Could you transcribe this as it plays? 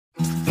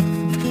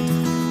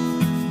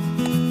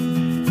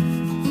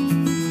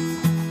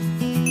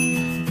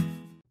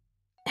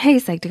Hey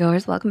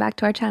Psych2Goers, welcome back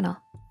to our channel.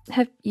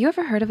 Have you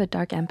ever heard of a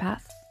dark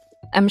empath?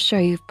 I'm sure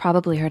you've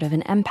probably heard of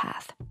an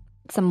empath,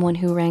 someone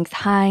who ranks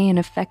high in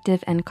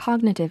affective and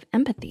cognitive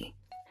empathy.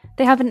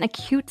 They have an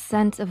acute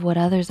sense of what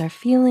others are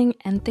feeling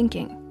and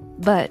thinking.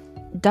 But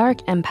dark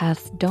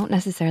empaths don't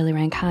necessarily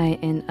rank high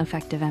in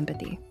affective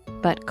empathy,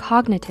 but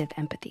cognitive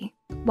empathy,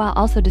 while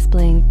also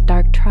displaying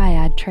dark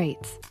triad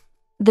traits.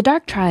 The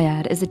dark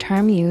triad is a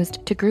term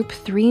used to group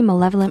 3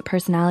 malevolent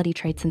personality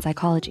traits in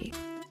psychology.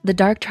 The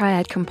dark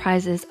triad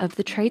comprises of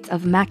the traits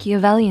of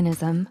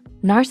Machiavellianism,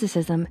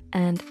 narcissism,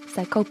 and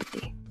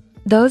psychopathy.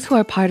 Those who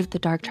are part of the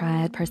dark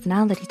triad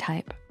personality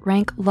type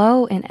rank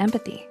low in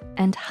empathy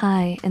and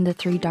high in the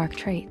 3 dark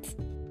traits.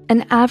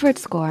 An average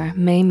score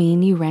may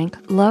mean you rank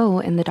low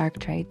in the dark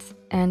traits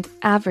and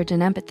average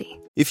in empathy.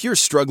 If you're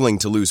struggling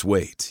to lose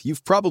weight,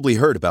 you've probably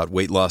heard about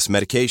weight loss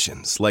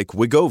medications like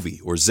Wegovy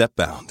or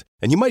Zepbound,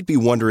 and you might be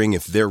wondering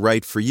if they're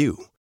right for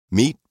you.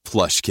 Meet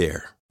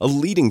PlushCare, a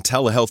leading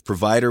telehealth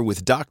provider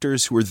with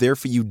doctors who are there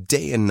for you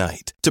day and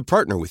night to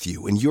partner with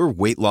you in your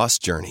weight loss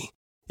journey.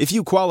 If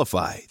you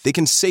qualify, they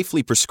can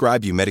safely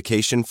prescribe you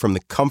medication from the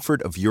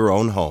comfort of your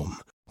own home.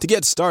 To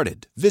get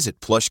started,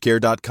 visit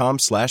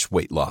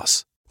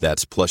plushcare.com/weightloss.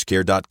 That's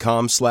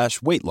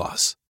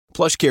plushcare.com/weightloss.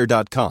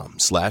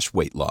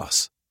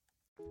 plushcare.com/weightloss.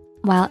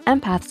 While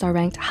empaths are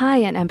ranked high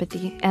in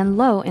empathy and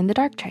low in the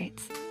dark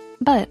traits.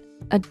 But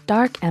a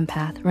dark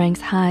empath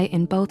ranks high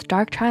in both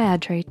dark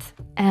triad traits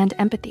and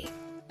empathy.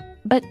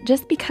 But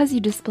just because you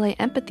display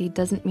empathy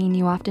doesn't mean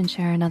you often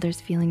share in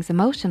others' feelings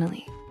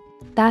emotionally.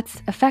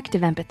 That's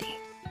affective empathy.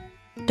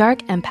 Dark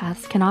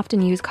empaths can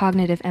often use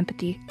cognitive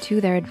empathy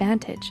to their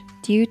advantage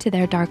due to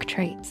their dark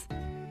traits,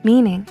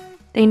 meaning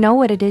they know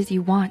what it is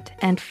you want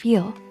and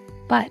feel,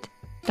 but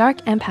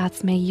dark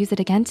empaths may use it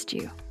against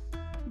you.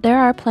 There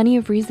are plenty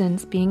of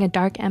reasons being a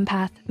dark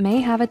empath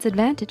may have its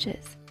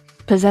advantages.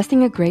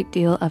 Possessing a great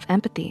deal of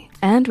empathy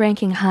and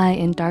ranking high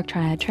in dark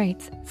triad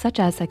traits, such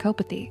as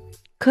psychopathy,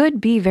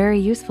 could be very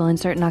useful in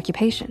certain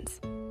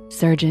occupations.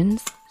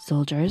 Surgeons,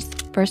 soldiers,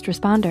 first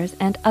responders,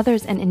 and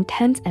others in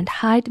intense and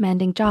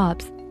high-demanding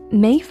jobs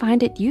may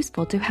find it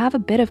useful to have a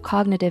bit of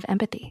cognitive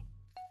empathy,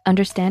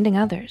 understanding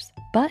others,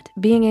 but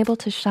being able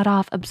to shut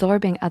off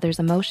absorbing others'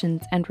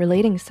 emotions and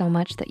relating so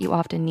much that you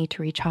often need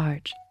to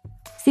recharge.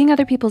 Seeing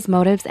other people's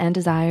motives and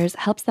desires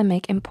helps them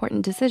make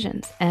important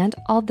decisions, and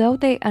although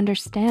they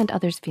understand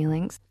others'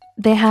 feelings,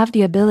 they have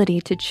the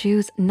ability to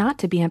choose not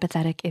to be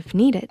empathetic if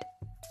needed.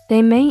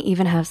 They may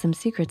even have some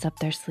secrets up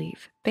their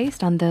sleeve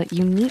based on the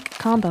unique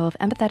combo of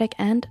empathetic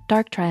and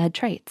dark triad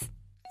traits.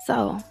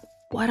 So,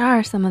 what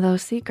are some of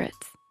those secrets?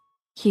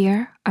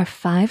 Here are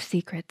 5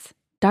 secrets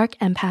dark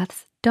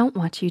empaths don't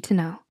want you to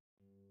know.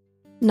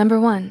 Number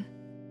 1,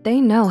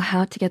 they know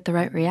how to get the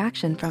right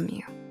reaction from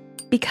you.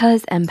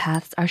 Because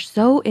empaths are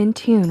so in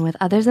tune with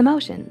others'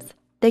 emotions,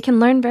 they can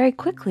learn very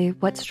quickly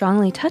what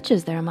strongly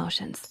touches their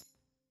emotions.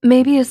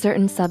 Maybe a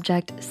certain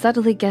subject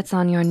subtly gets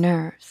on your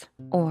nerves,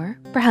 or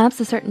perhaps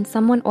a certain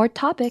someone or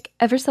topic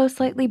ever so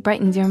slightly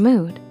brightens your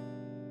mood.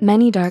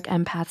 Many dark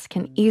empaths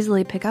can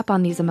easily pick up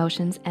on these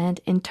emotions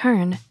and in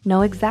turn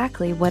know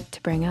exactly what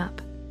to bring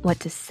up, what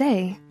to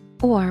say,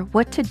 or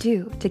what to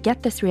do to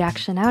get this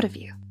reaction out of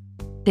you.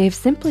 They've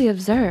simply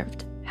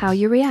observed how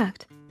you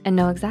react and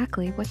know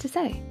exactly what to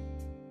say.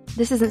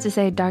 This isn't to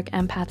say dark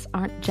empaths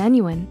aren't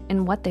genuine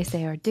in what they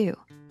say or do.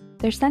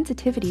 Their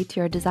sensitivity to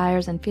your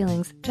desires and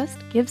feelings just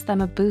gives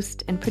them a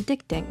boost in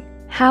predicting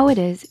how it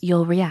is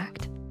you'll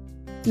react.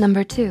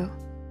 Number 2,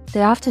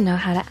 they often know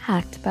how to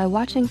act by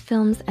watching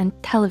films and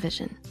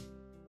television.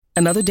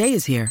 Another day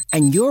is here,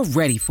 and you're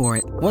ready for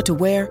it. What to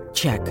wear?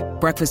 Check.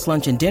 Breakfast,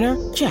 lunch, and dinner?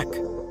 Check.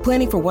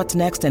 Planning for what's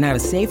next and how to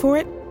save for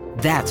it?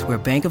 That's where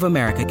Bank of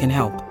America can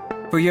help.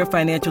 For your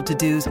financial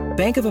to-dos,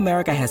 Bank of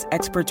America has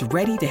experts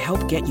ready to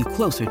help get you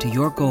closer to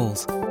your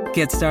goals.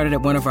 Get started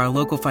at one of our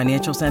local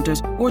financial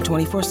centers or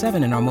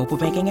 24/7 in our mobile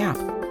banking app.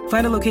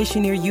 Find a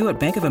location near you at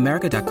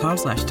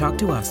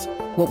bankofamerica.com/talktous.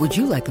 What would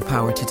you like the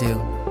power to do?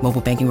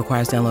 Mobile banking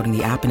requires downloading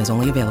the app and is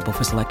only available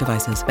for select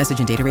devices. Message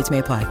and data rates may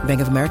apply.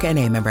 Bank of America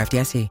NA, member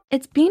FDIC.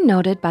 It's been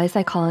noted by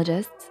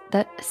psychologists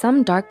that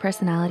some dark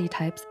personality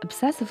types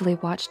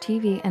obsessively watch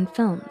TV and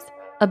films,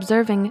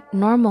 observing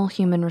normal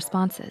human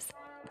responses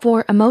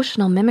for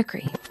emotional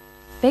mimicry.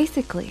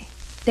 Basically,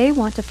 they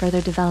want to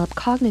further develop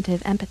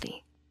cognitive empathy.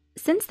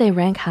 Since they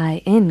rank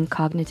high in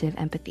cognitive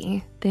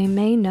empathy, they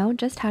may know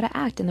just how to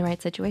act in the right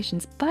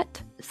situations,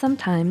 but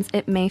sometimes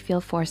it may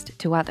feel forced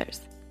to others.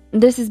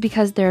 This is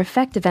because their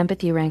affective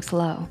empathy ranks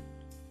low.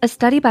 A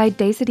study by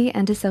Dacity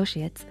and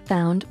Associates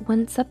found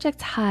when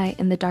subjects high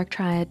in the dark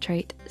triad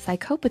trait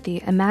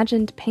psychopathy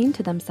imagined pain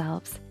to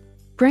themselves,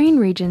 brain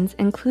regions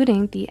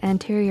including the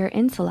anterior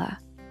insula,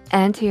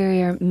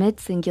 anterior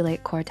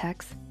mid-cingulate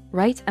cortex,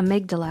 right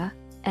amygdala,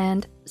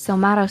 and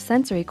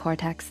somatosensory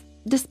cortex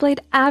displayed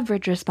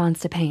average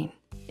response to pain,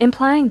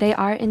 implying they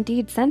are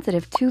indeed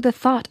sensitive to the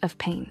thought of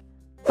pain.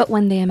 But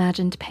when they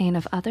imagined pain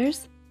of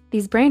others,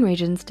 these brain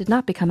regions did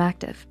not become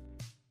active.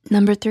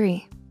 Number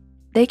 3,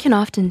 they can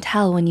often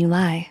tell when you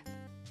lie.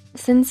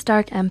 Since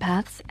dark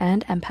empaths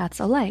and empaths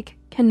alike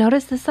can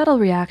notice the subtle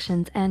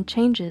reactions and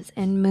changes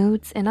in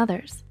moods in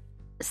others.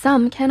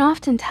 Some can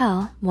often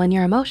tell when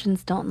your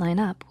emotions don't line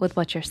up with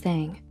what you're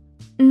saying.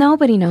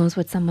 Nobody knows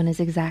what someone is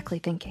exactly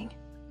thinking.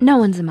 No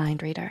one's a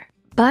mind reader.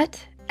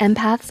 But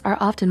empaths are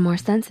often more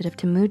sensitive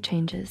to mood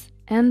changes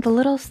and the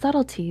little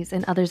subtleties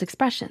in others'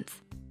 expressions.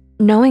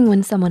 Knowing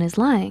when someone is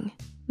lying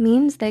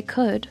means they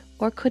could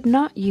or could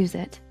not use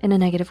it in a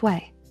negative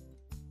way.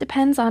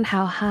 Depends on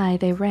how high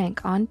they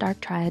rank on dark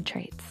triad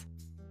traits.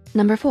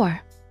 Number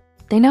 4,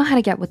 they know how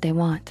to get what they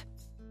want.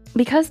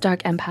 Because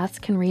dark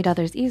empaths can read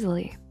others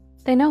easily,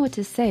 they know what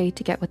to say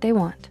to get what they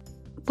want.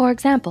 For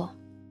example,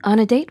 on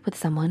a date with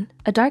someone,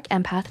 a dark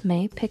empath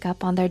may pick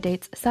up on their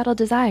date's subtle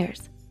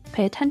desires,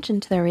 pay attention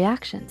to their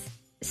reactions,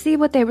 see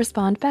what they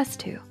respond best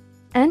to,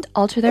 and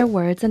alter their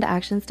words and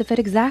actions to fit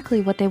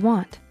exactly what they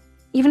want.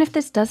 Even if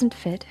this doesn't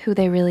fit who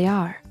they really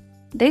are,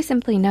 they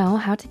simply know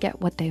how to get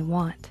what they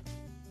want.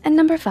 And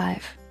number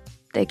 5,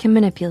 they can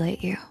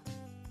manipulate you.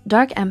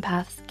 Dark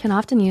empaths can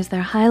often use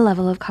their high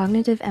level of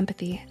cognitive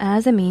empathy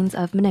as a means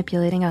of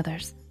manipulating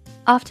others.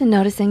 Often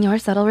noticing your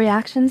subtle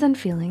reactions and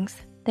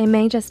feelings, they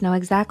may just know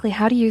exactly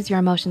how to use your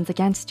emotions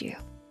against you.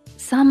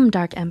 Some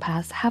dark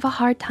empaths have a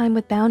hard time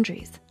with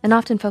boundaries and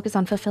often focus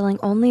on fulfilling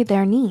only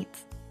their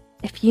needs.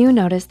 If you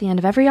notice the end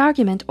of every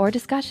argument or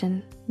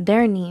discussion,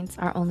 their needs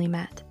are only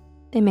met,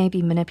 they may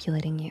be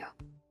manipulating you.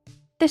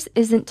 This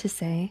isn't to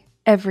say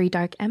every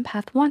dark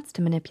empath wants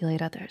to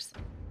manipulate others,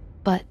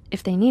 but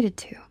if they needed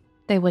to,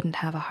 they wouldn't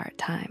have a hard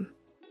time.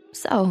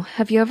 So,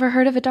 have you ever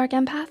heard of a dark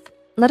empath?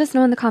 Let us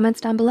know in the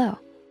comments down below.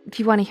 If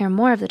you wanna hear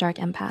more of the dark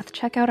empath,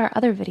 check out our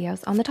other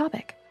videos on the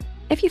topic.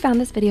 If you found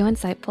this video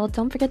insightful,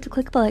 don't forget to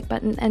click the like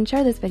button and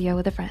share this video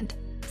with a friend.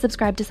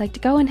 Subscribe to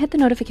Psych2Go and hit the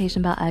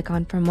notification bell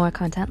icon for more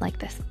content like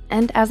this.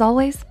 And as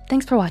always,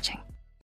 thanks for watching.